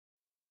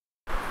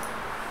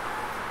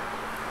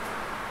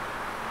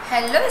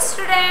Hello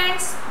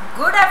students,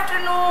 good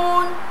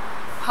afternoon.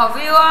 How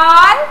are you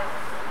all?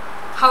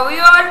 How are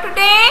you all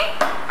today?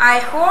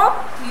 I hope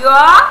you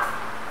are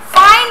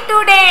fine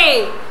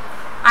today.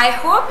 I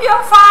hope you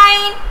are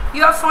fine.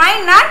 You are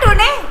fine not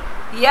today?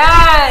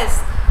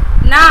 Yes.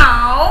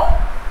 Now,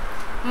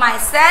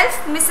 myself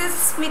Mrs.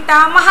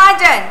 Smita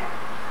Mahajan.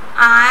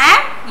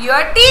 I am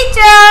your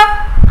teacher.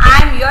 I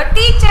am your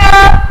teacher.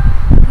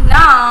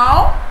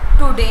 Now,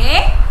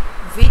 today,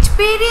 which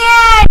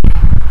period?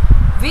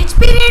 Which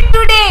period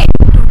today?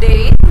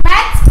 Today is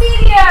maths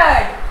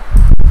period.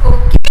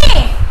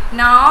 Okay.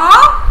 Now,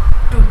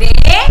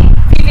 today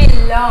we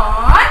will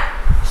learn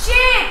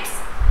shapes.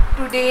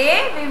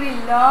 Today we will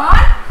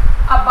learn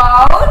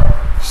about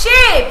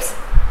shapes.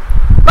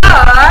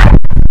 But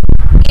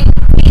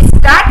we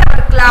start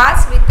our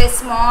class with a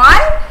small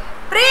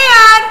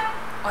prayer.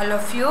 All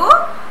of you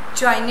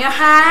join your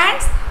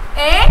hands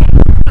and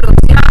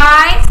close your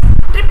eyes.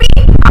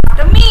 Repeat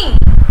after me.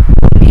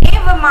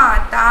 Eva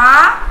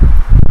Mata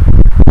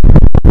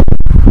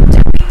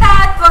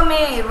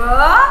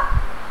Tvameva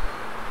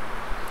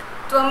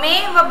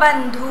Tvameva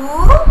Bandhu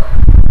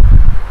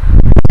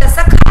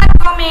Jasakha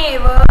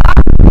Tvameva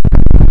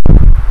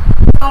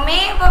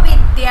Tvameva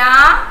Vidya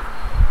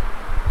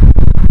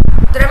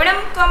Dravidam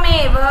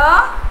Tvameva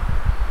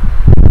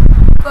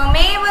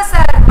Tvameva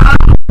Sarvam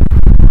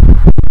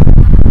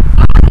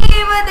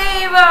Mahadeva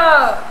Deva.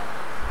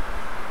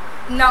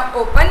 Now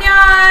open your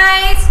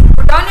eyes,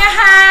 put on your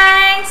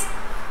hands.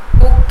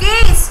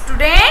 Okay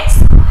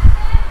students,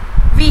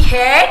 we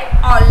had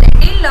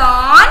already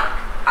learned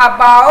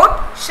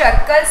about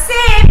circle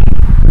shape.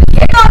 We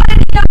had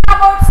already learned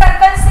about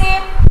circle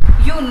shape.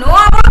 You know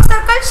about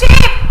circle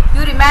shape?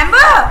 You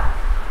remember?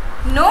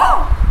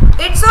 No?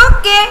 It's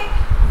okay.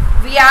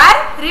 We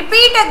are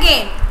repeat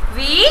again.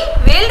 We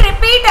will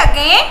repeat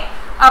again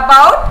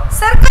about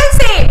circle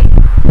shape.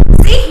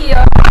 See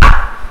here.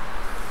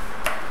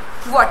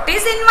 What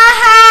is in my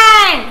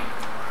hand?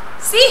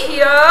 See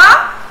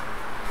here.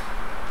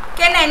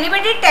 Can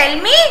anybody tell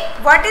me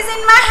what is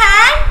in my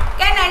hand?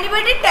 Can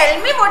anybody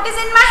tell me what is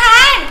in my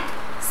hand?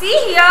 See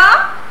here.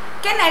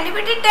 Can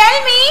anybody tell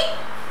me?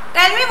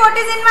 Tell me what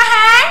is in my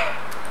hand?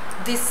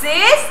 This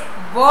is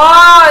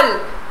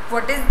ball.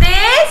 What is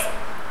this?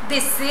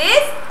 This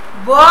is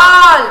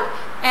ball.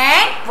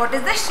 And what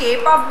is the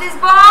shape of this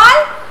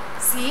ball?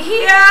 See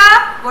here.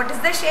 What is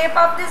the shape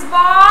of this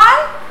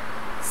ball?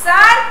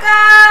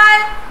 Circle.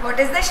 What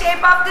is the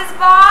shape of this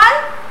ball?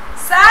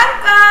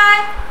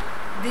 Circle.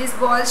 This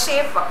ball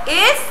shape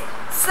is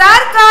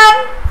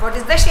circle. What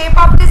is the shape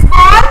of this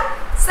ball?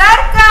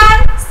 Circle.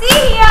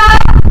 See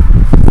here.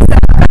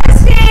 Circle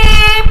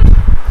shape.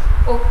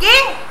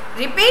 Okay.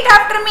 Repeat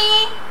after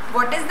me.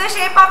 What is the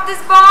shape of this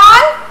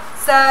ball?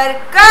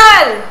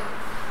 Circle.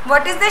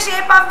 What is the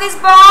shape of this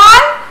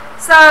ball?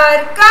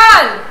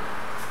 Circle.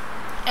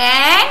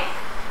 And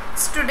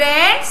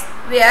students,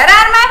 where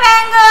are my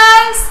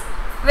bangles?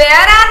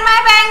 Where are my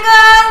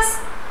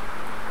bangles?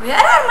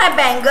 Where are my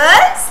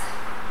bangles?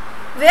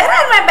 Where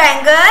are my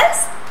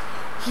bangles?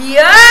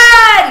 Here.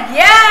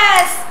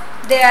 Yes.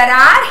 They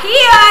are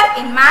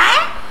here in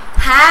my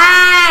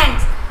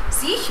hands.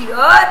 See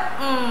here.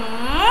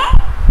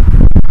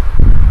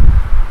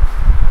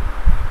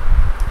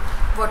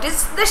 What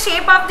is the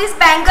shape of this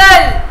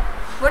bangle?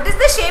 What is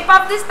the shape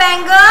of this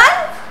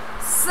bangle?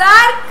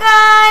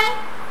 Circle.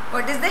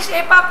 What is the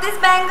shape of this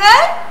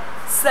bangle?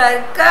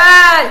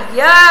 Circle.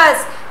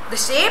 Yes. The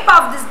shape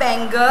of this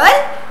bangle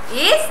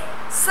is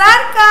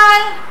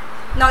circle.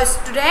 Now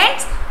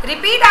students,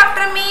 repeat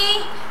after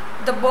me.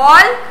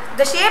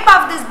 The shape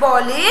of this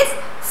ball is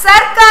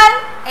circle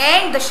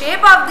and the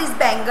shape of this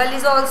bangle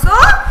is also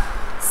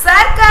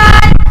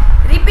circle.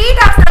 Repeat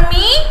after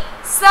me.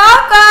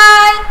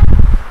 Circle.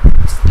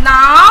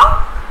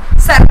 Now,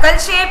 circle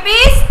shape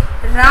is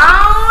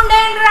round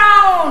and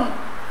round.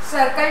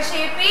 Circle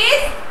shape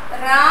is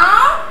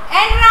round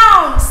and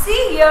round.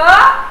 See here.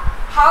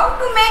 How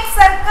to make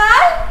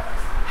circle?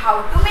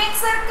 How to make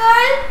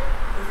circle?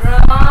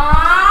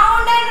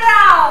 Round and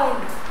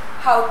round.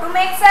 How to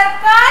make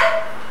circle?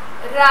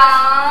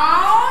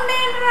 Round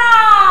and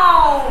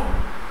round.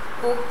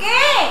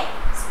 Okay,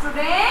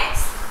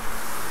 students.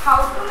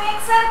 How to make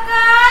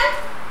circle?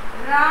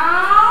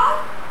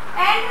 Round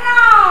and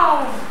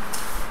round.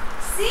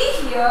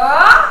 See here.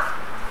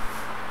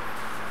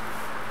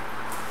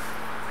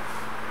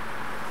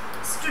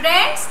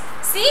 Students,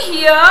 see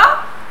here.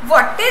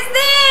 What is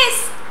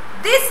this?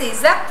 This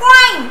is a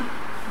coin.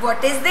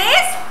 What is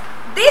this?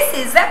 This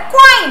is a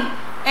coin.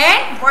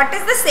 And what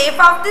is the shape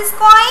of this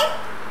coin?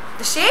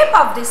 The shape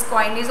of this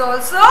coin is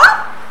also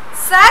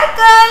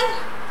circle.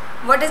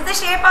 What is the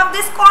shape of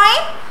this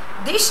coin?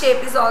 This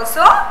shape is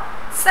also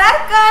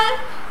circle.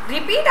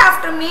 Repeat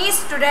after me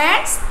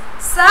students.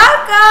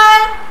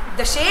 Circle.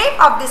 The shape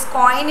of this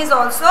coin is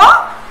also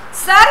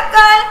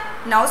circle.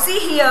 Now see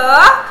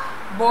here.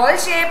 Ball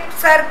shape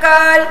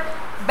circle.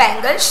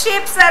 Bangle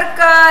shape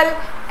circle.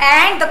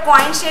 And the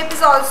coin shape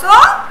is also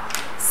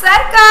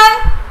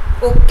circle.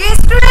 Okay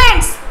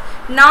students.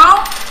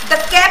 Now the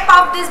cap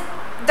of this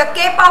the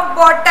cap of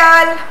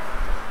bottle.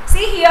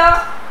 See here,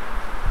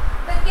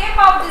 the cap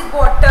of this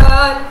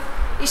bottle.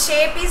 Its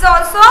shape is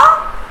also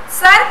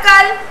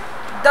circle.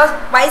 The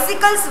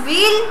bicycle's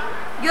wheel.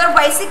 Your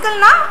bicycle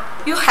now.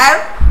 You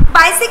have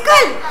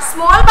bicycle,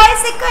 small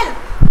bicycle.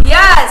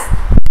 Yes,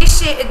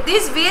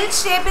 this wheel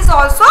shape is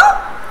also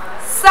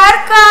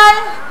circle.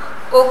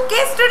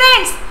 Okay,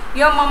 students.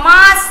 Your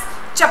mama's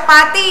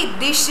chapati.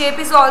 This shape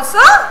is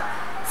also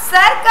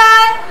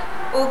circle.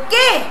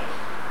 Okay.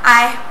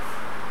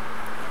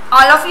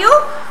 All of you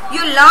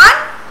learn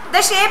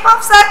the shape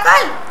of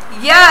circle.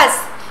 Yes.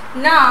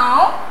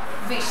 Now,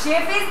 which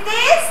shape is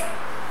this?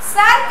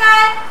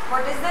 Circle.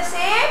 What is the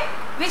shape?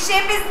 Which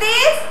shape is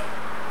this?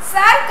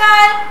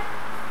 Circle.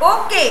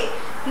 Okay.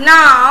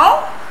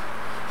 Now,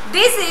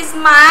 this is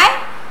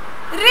my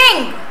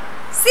ring.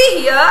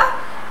 See here.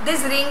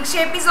 This ring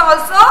shape is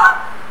also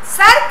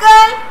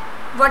circle.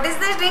 What is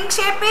the ring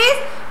shape is?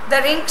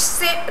 The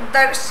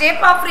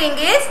shape of ring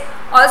is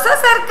also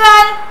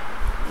circle.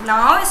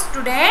 Now,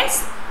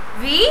 students,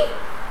 we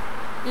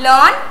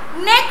learn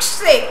next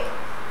shape.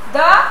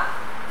 The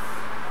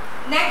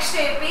next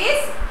shape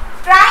is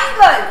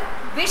triangle.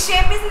 Which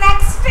shape is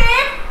next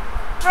shape?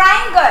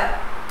 Triangle.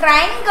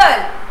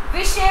 Triangle.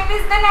 Which shape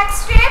is the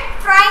next shape?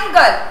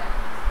 Triangle.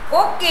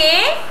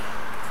 Okay.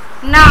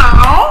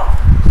 Now,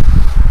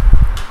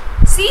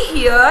 see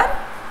here.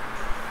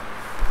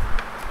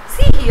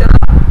 See here.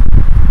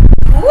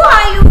 Who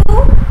are you?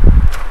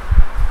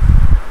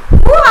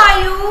 Who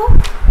are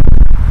you?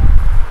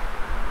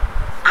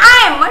 I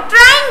am a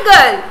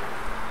triangle.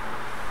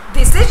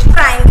 This is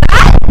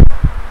triangle.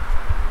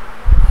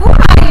 Who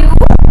are you?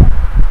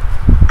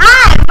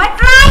 I am a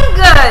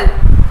triangle.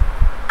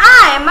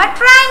 I am a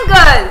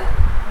triangle.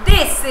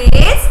 This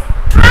is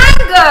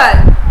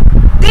triangle.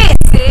 This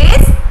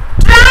is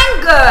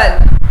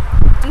triangle.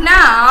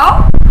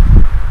 Now,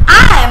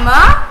 I am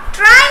a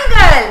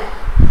triangle.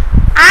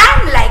 I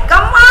am like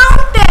a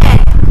mountain.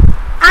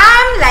 I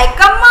am like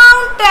a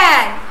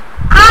mountain.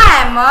 I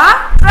am a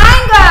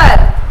triangle.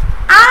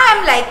 I am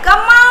like a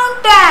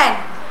mountain.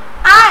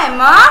 I am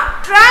a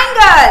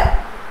triangle.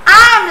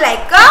 I am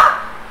like a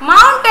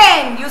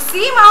mountain. You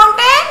see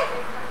mountain?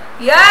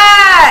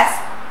 Yes.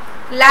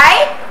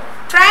 Like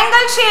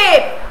triangle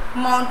shape.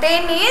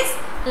 Mountain is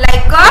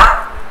like a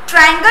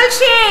triangle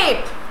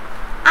shape.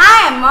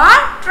 I am a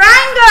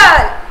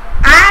triangle.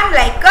 I am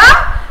like a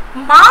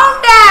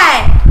mountain.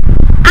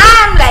 I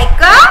am like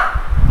a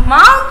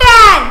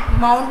mountain.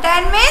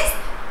 Mountain means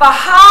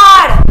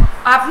पहाड़.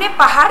 आपने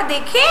पहाड़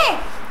देखे?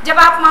 जब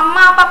आप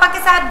मम्मा पापा के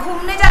साथ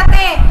घूमने जाते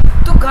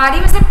हैं तो गाड़ी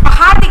में से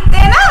पहाड़ दिखते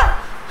हैं ना?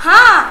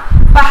 हाँ,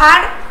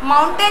 पहाड़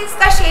माउंटेन्स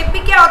का शेप भी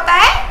क्या होता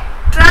है?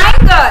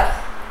 Triangle.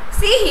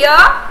 See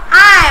here,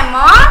 I am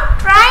a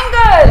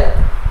triangle.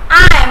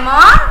 I am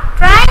a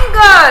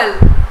triangle.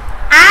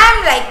 I am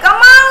like a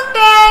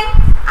mountain.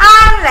 I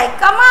am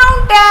like a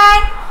mountain.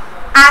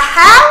 I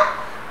have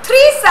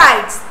three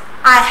sides.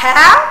 I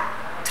have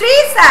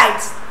three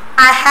sides.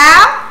 I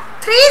have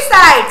three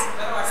sides.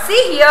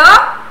 See here,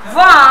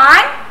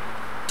 1,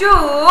 2,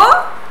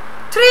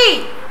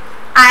 3.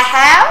 I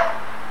have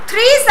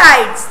three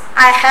sides.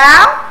 I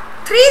have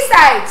three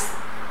sides.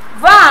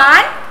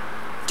 1,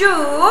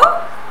 2,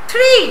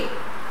 3.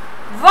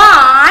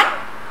 1,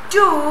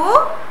 2,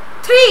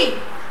 3.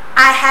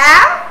 I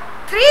have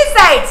three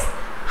sides.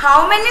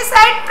 How many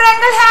sides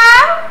triangle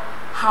have?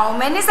 How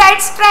many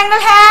sides triangle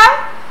have?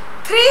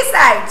 Three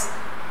sides.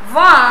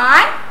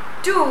 1,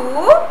 2,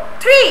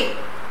 3.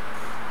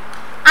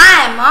 I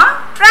am a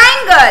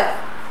triangle.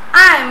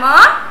 I am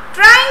a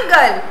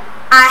triangle.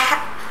 I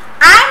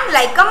am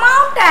like a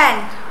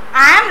mountain.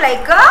 I am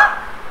like a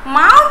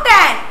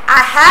mountain.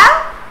 I have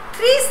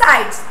three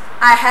sides.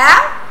 I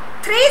have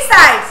three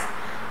sides.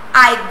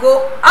 I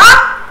go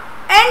up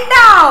and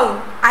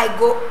down. I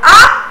go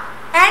up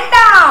and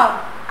down.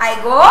 I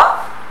go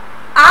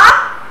up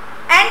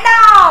and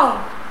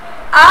down.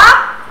 Up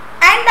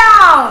and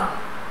down.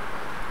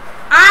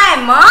 I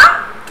am a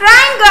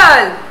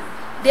triangle.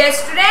 Dear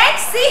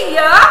students, see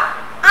here.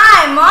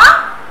 I am a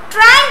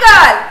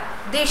triangle.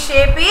 This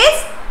shape is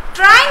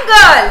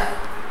triangle.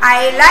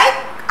 I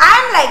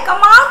am like a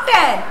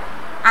mountain.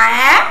 I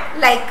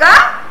am like a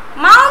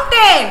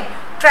mountain.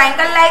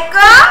 Triangle like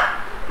a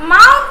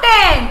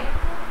mountain.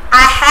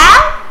 I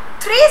have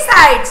three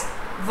sides.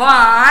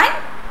 1,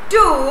 2,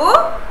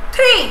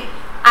 3.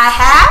 I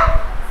have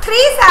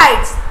three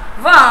sides.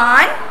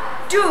 1,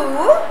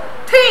 2,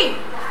 3.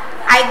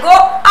 I go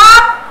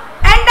up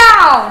and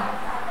down.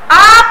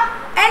 Up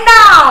and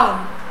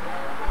down.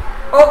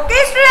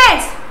 Okay,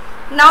 students.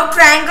 Now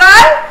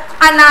triangle.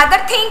 Another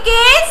thing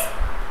is,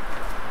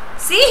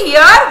 see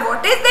here,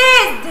 what is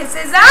this?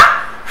 This is a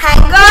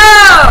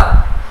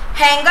hanger.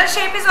 Hanger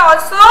shape is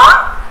also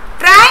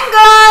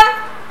triangle.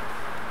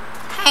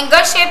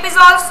 Hanger shape is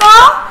also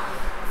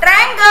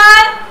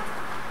triangle.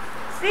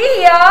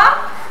 See here.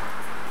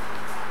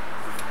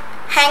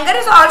 Hanger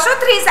is also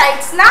three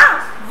sides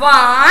now.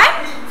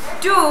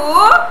 1, 2,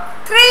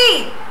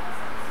 3.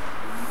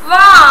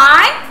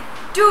 1,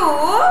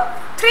 2,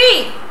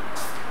 3.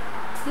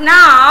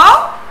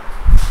 Now,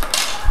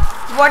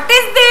 what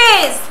is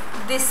this?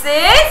 This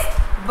is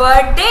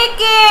birthday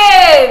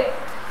cake.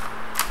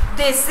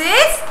 This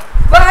is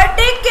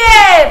birthday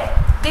cake.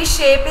 This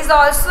shape is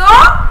also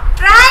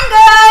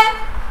triangle.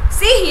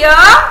 See here,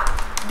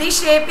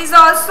 this shape is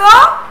also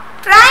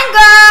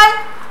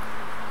triangle.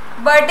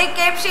 Birthday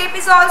cake shape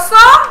is also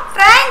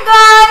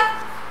triangle.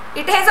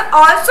 It has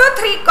also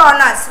 3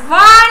 corners. 1,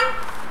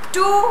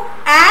 2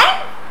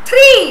 and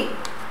 3.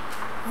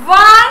 1,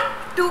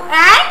 2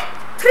 and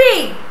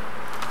 3.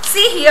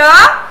 See here,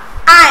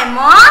 I am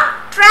a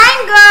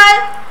triangle.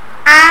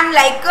 I am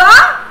like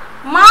a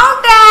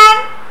mountain.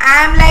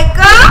 I am like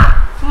a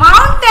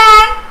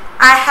mountain.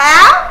 I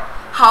have,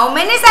 how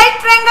many side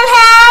triangle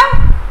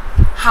have?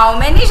 How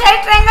many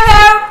side triangle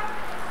have?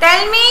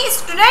 Tell me,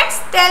 students,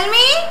 tell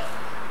me.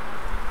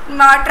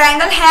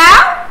 Triangle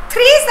have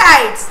 3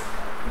 sides.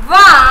 1,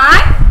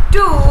 2,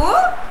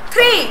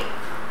 3.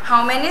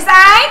 How many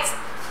sides?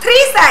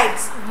 3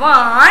 sides.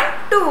 1,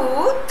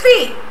 2,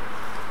 3.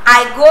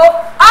 I go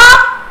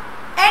up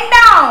and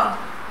down.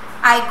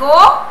 I go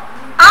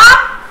up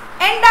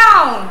and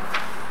down.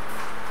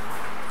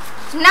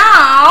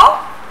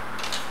 Now,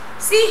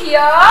 see here.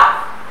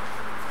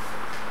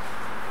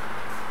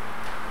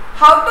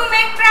 How to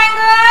make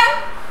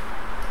triangle?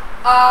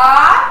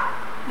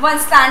 One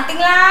slanting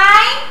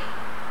line,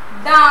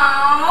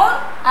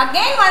 down,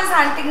 again one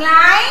slanting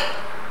line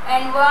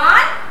and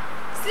one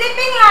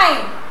slipping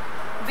line.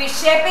 Which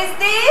shape is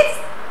this?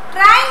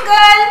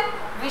 Triangle.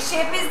 Which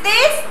shape is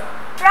this?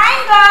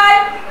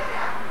 Triangle.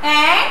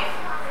 And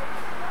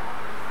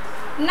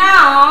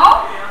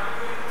now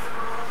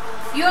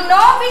you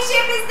know which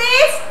shape is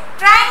this?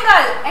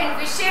 Triangle. And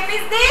which shape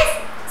is this?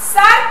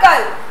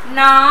 Circle.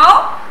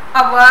 Now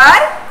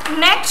our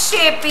next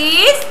shape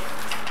is,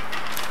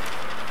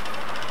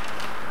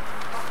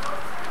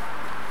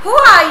 who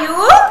are you?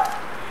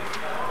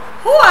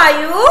 Who are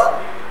you?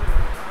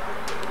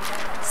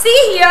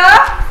 See here,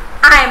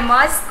 I am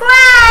a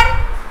square.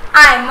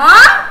 I am a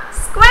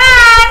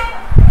square.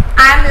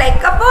 I am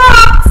like a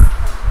box.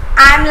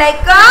 I am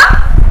like a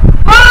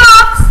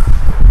box.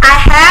 I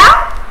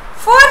have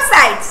 4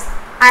 sides.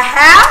 I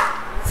have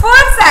 4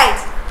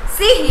 sides.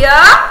 See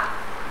here,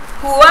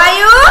 who are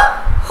you?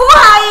 Who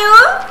are you?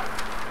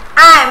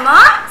 I am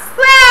a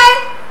square.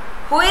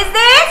 Who is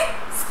this?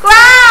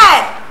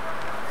 Square.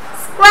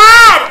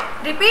 Square.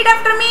 Repeat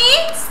after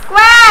me.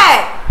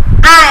 Square.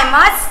 I am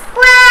a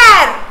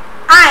square.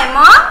 I am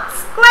a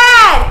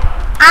square.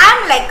 I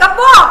am like a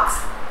box.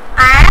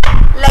 I am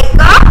like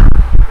a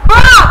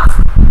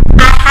box.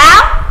 I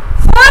have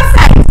 4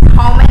 sides.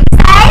 How many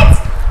sides?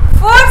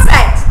 4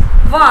 sides.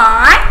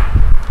 1,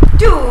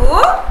 2,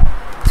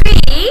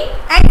 3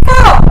 and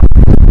 4.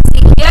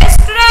 See here,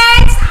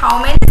 students. How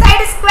many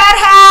sides square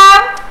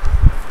have?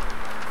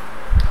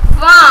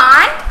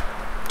 1,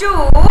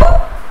 2,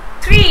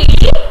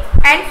 3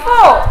 and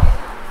 4.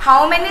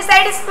 How many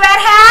sides square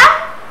have?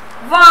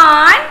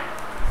 1,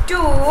 2,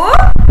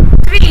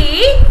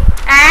 3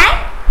 and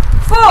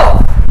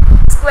 4.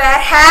 Square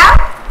have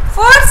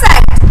 4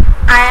 sides.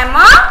 I am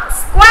a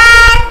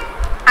square.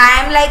 I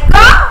am like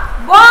a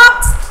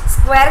box.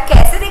 Square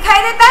कैसे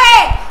दिखाई देता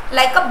है?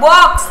 Like a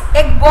box.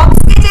 एक box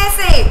के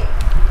जैसे.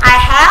 I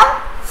have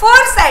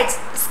 4 sides.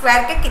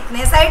 Square के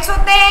कितने sides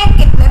होते हैं?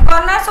 कितने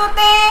corners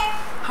होते हैं?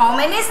 How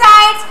many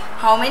sides?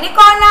 How many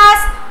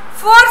corners?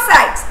 4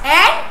 sides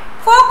and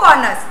 4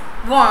 corners.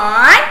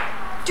 1,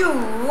 2,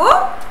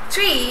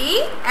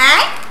 3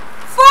 and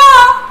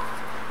 4.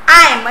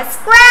 I am a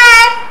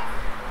square.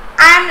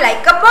 I am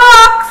like a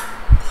box.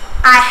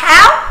 I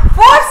have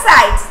 4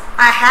 sides.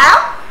 I have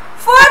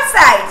 4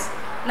 sides.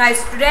 Now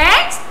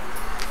students,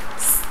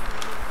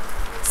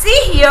 see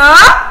here.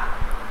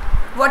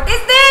 What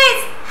is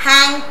this?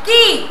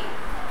 Hanky.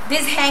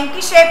 This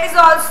hanky shape is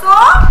also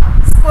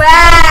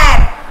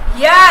square.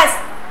 Yes,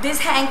 this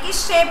hanky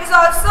shape is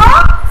also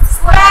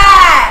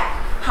square.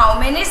 How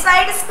many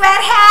sides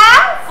square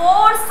have?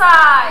 4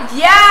 sides.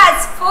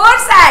 Yes, 4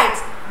 sides.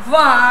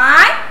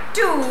 1,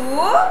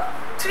 2,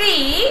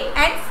 3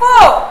 and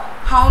 4.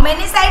 How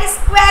many sides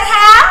square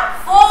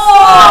have?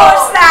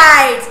 4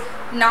 sides.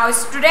 Now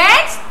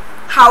students,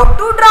 how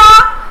to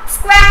draw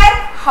square?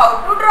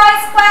 How to draw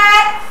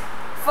square?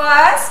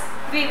 First,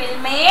 we will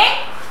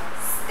make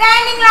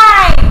standing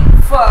line.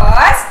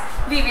 First,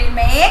 we will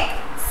make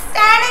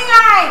standing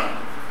line.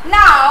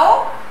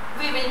 Now,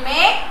 we will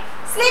make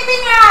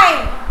sleeping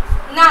line.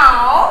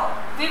 Now,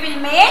 we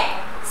will make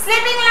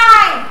sleeping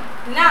line.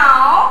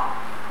 Now,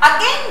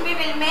 again we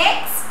will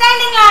make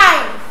standing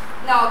line.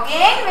 Now,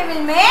 again we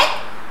will make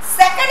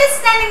second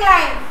standing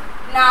line.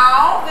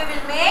 Now, we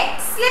will make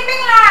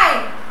sleeping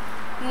line.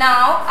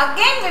 Now,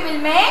 again we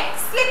will make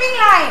sleeping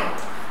line.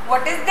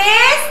 What is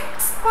this?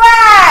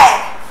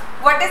 Square.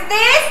 What is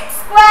this?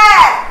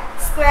 Square.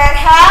 Square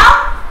have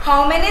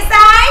how many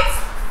sides?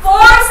 4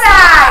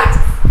 sides.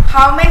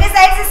 How many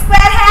sides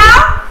square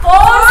have? 4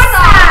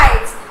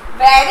 sides.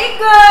 Very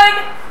good.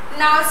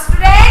 Now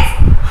students,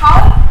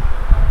 how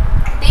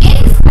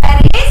this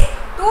square is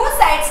 2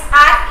 sides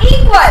are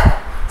equal.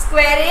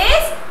 Square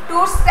is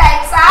 2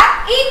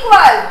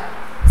 equal.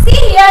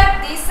 See here,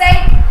 this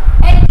side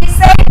and this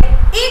side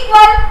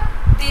equal.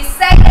 This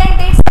side and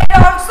this side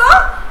also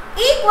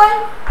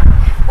equal.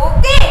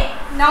 Okay.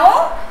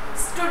 Now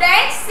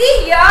students,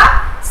 see here,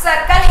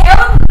 circle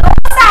have no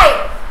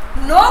side,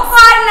 no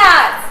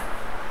corners,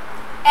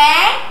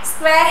 and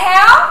square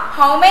have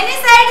how many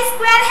sides?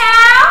 Square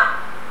have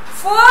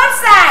 4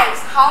 sides.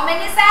 How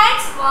many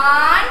sides?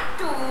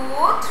 1, 2,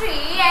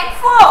 3 and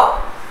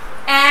 4.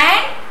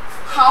 And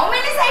how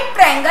many sides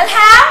triangle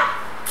have?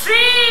 3.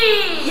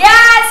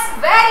 Yes,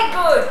 very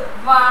good.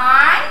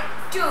 1,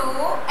 2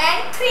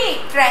 and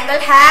 3. Triangle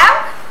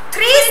have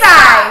 3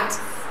 sides.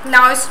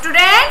 Now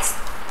students,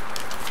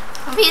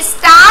 we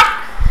start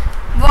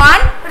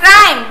one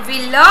rhyme.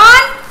 We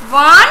learn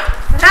one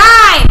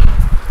rhyme.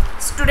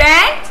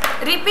 Students,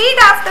 repeat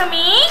after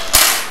me.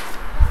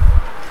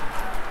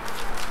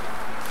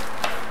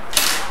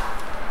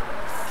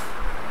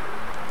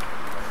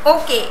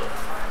 Okay.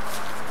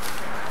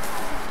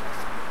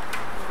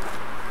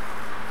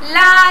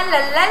 La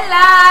la la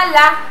la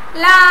la,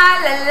 la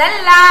la la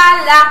la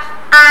la.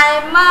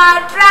 I'm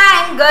a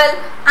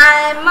triangle,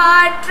 I'm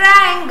a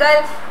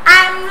triangle.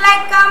 I'm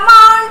like a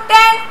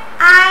mountain,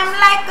 I'm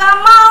like a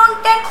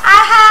mountain. I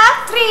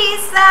have 3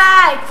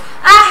 sides,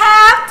 I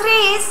have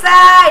 3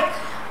 sides,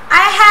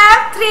 I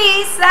have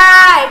 3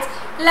 sides.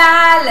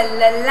 La la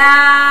la la,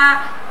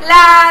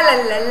 la la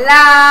la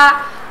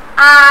la.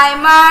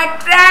 I'm a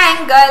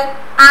triangle,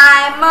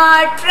 I'm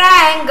a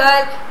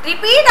triangle.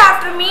 Repeat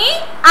after me.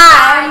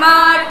 I'm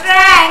a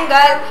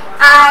triangle,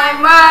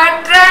 I'm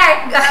a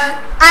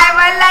triangle. I'm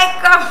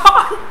like a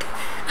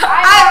mountain,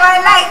 I'm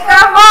like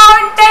a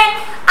mountain.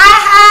 I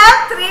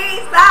have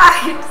 3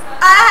 sides,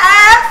 I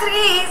have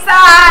 3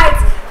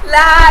 sides.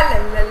 La la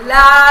la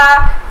la,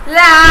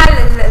 la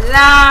la la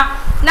la.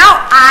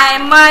 Now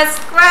I'm a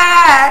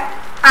square,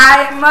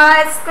 I'm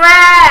a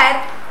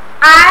square.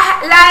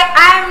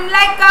 I'm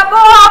like a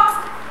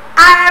box,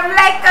 I'm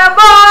like a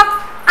box.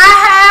 I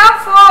have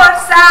 4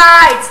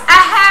 sides,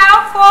 I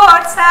have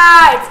 4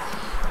 sides.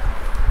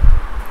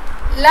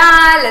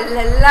 La la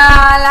la la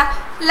la,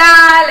 la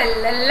la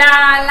la la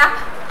la.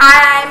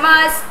 I'm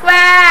a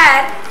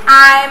square,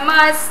 I'm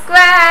a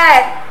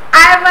square.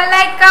 I'm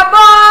like a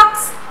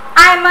box,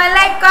 I'm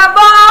like a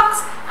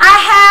box. I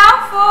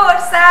have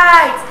 4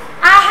 sides,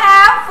 I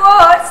have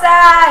 4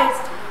 sides.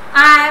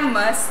 I'm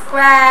a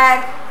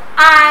square,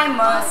 I'm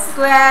a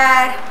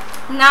square.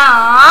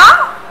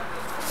 Now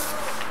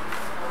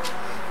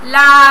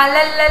la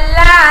la la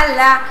la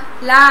la,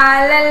 la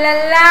la la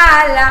la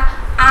la.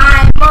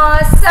 I'm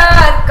a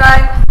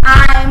circle,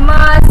 I'm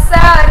a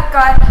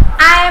circle.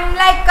 I'm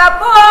like a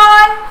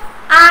ball,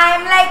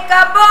 I'm like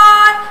a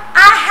ball.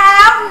 I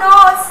have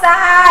no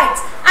sides,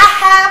 I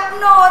have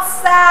no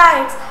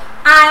sides.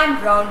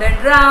 I'm round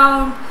and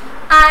round,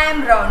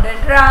 I'm round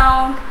and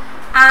round.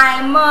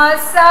 I'm a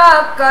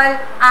circle,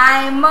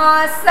 I'm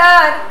a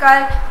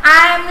circle.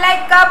 I'm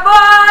like a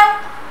ball,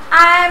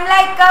 I'm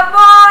like a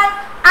ball.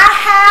 I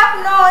have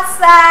no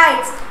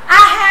sides,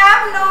 I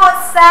have no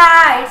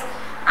sides.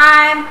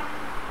 I'm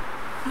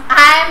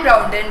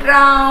round and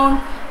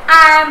round,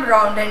 I'm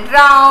round and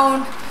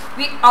round.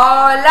 We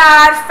all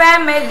are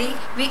family,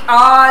 we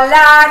all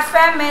are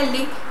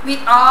family, we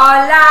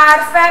all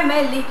are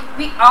family,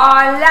 we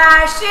all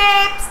are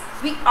shapes,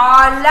 we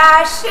all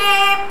are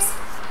shapes.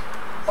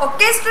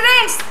 Okay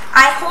students,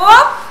 I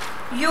hope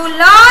you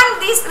learn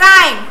this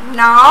rhyme.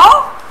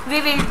 Now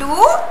we will do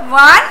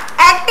one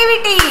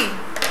activity.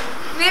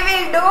 We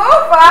will do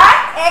one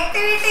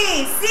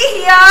activity.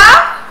 See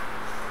here.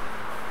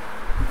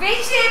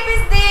 Which shape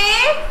is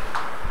this?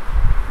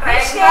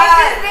 Which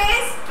shape is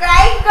this?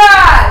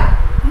 Triangle.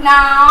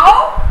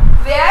 Now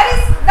where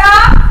is the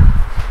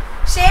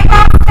shape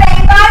of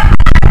triangle?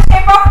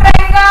 Shape of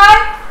triangle.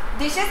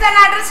 This is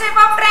another shape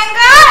of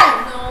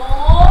triangle.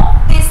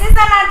 No. This is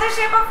another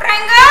shape of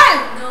triangle.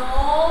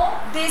 No.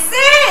 This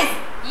is.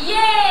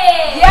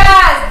 Yes.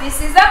 Yes.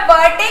 This is a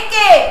birthday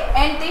cake,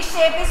 and this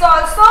shape is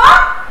also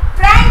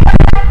triangle.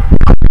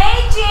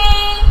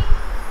 Amazing.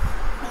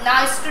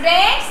 Now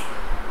students,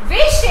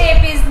 which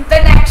shape is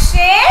the next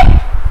shape?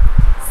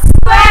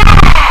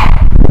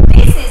 Square.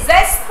 This is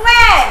a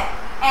square,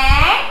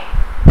 and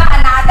the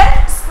another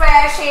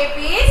square shape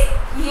is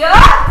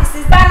here. This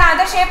is the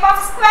another shape of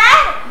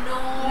square.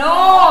 No.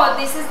 No.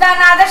 This is the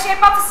another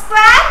shape of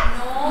square.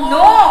 No.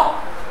 No.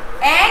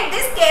 And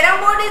this carom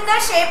board is the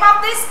shape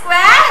of the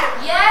square.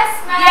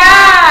 Yes, ma'am.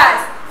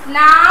 Yes.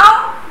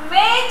 Now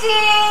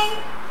matching.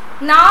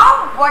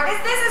 Now what is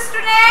this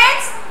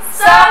students?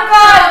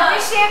 Circle.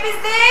 Which shape is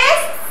this?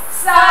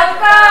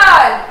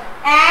 Circle.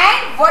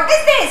 And what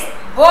is this?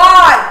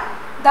 Ball.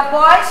 The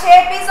ball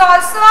shape is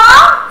also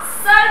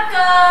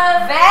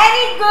Circle.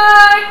 very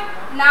good.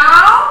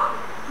 Now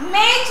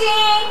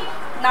matching.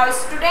 Now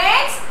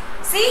students,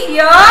 see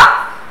here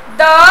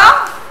the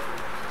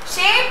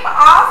shape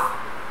of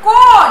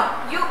cone.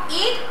 You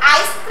eat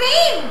ice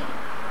cream.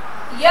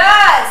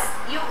 Yes,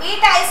 you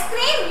eat ice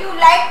cream. You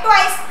like to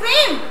ice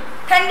cream.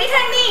 Thandi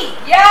thandi.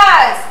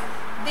 Yes.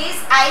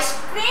 This ice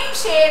cream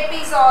shape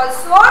is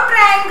also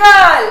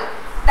triangle.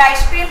 The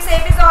ice cream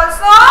shape is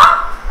also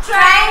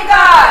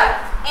triangle.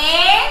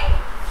 And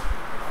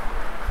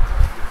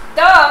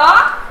the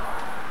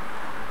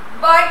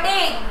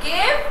birthday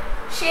gift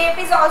shape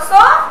is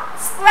also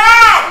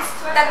square.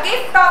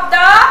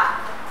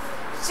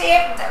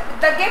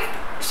 The gift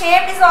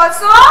shape is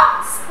also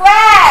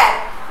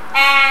square.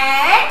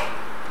 And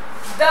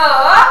the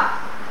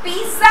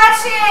pizza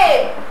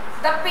shape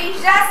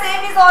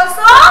is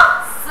also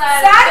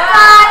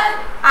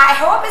circle. I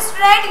hope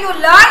student you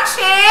learn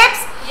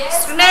shapes.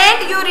 Yes.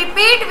 Student, you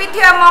repeat with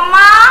your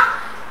mama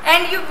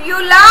and you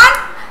learn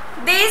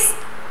these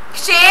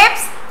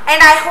shapes,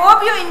 and I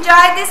hope you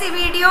enjoy this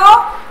video.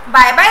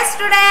 Bye bye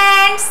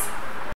students.